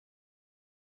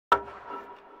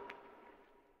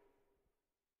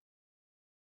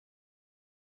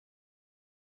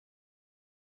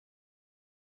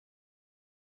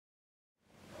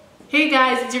Hey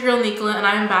guys, it's your girl Nicola and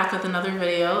I'm back with another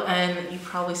video, and you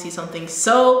probably see something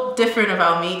so different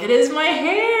about me. It is my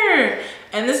hair!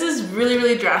 And this is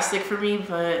really drastic for me,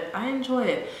 but I enjoy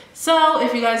it. So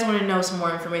if you guys want to know some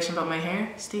more information about my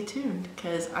hair, stay tuned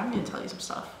because I'm going to tell you some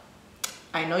stuff.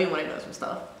 I know you want to know some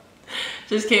stuff.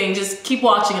 Just kidding, just keep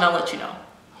watching and I'll let you know.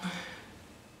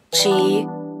 G-M-K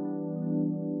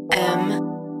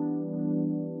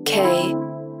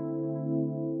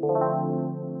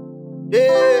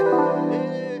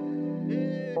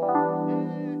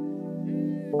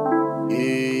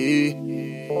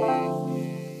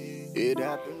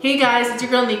Hey guys, it's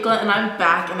your girl Nicola and I'm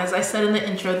back, and as I said in the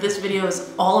intro, this video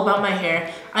is all about my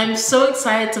hair. I'm so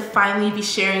excited to finally be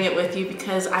sharing it with you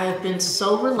because I have been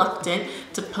so reluctant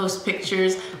to post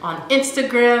pictures on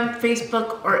Instagram,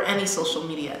 Facebook, or any social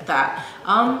media at that.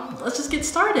 Let's just get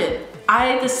started.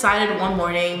 I decided one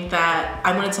morning that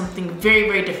I wanted something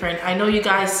very different. I know you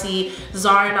guys see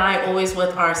Zara and I always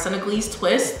with our Senegalese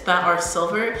twists that are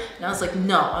silver, and I was like,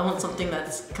 no, I want something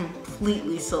that's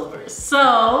completely silver.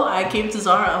 So I came to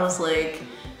Zara, I was like,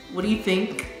 what do you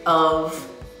think of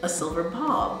a silver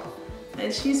bob?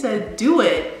 And she said, do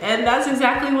it. And that's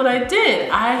exactly what I did.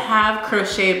 I have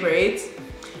crochet braids,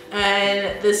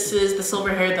 and this is the silver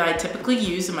hair that I typically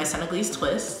use in my Senegalese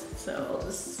twists. So I'll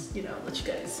just, you know, let you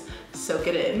guys soak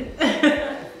it in.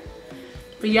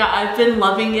 But yeah, I've been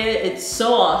loving it. It's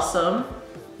so awesome.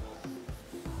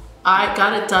 I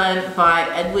got it done by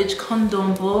Edwidge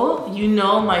Condombo. You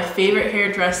know, my favorite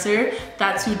hairdresser.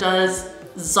 That's who does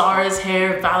Zara's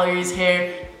hair, Valerie's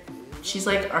hair. She's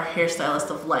like our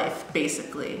hairstylist of life,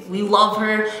 basically. We love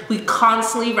her. We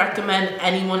constantly recommend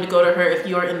anyone to go to her if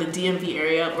you are in the DMV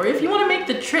area, or if you want to make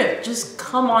the trip, just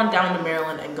come on down to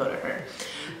Maryland and go to her.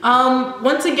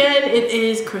 Once again, it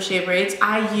is crochet braids.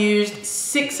 I used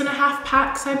 6.5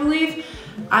 packs, I believe.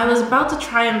 I was about to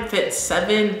try and fit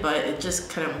 7, but it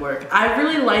just couldn't work. I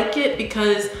really like it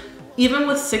because even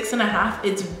with 6.5,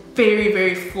 it's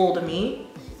very full to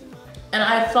me. And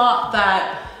I thought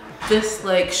that this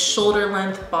like shoulder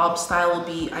length bob style would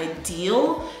be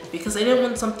ideal because I didn't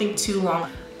want something too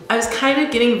long. I was kind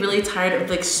of getting really tired of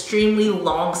the extremely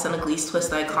long Senegalese twists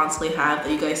that I constantly have that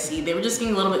you guys see. They were just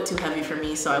getting a little bit too heavy for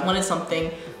me, so I wanted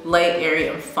something light, airy,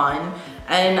 and fun.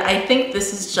 And I think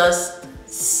this is just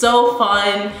so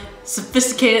fun,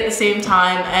 sophisticated at the same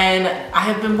time, and I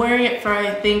have been wearing it for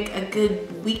I think a good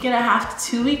week and a half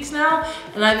to 2 weeks now,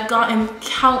 and I've gotten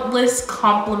countless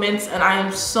compliments and I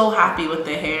am so happy with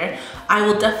the hair. I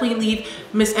will definitely leave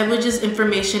Miss Edwidge's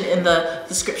information in the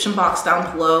description box down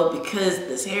below because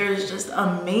this hair is just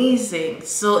amazing.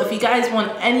 So if you guys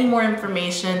want any more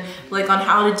information, like on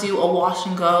how to do a wash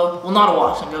and go, well, not a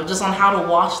wash and go, just on how to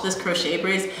wash this crochet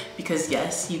braids, because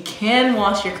yes, you can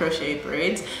wash your crochet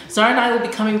braids. Zara and I will be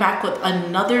coming back with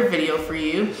another video for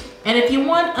you. And if you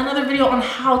want another video on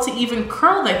how to even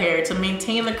curl the hair to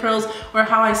maintain the curls, or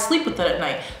how I sleep with it at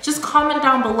night, just comment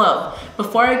down below.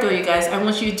 Before I go, you guys, I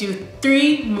want you to do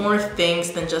 3 more things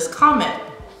than just comment.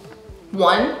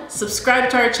 1,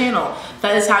 subscribe to our channel.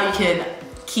 That is how you can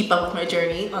keep up with my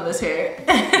journey on this hair.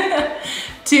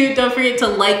 2, don't forget to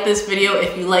like this video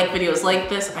if you like videos like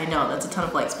this. I know that's a ton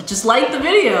of likes, but just like the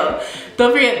video.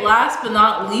 Don't forget, last but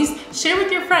not least, share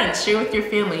with your friends, share with your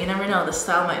family. You never know, this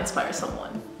style might inspire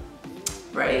someone.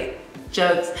 Right?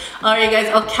 Jokes. Alright guys,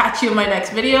 I'll catch you in my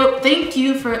next video. Thank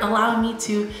you for allowing me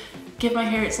to give my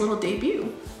hair its little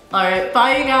debut. Alright,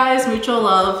 bye you guys. Mucho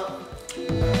love.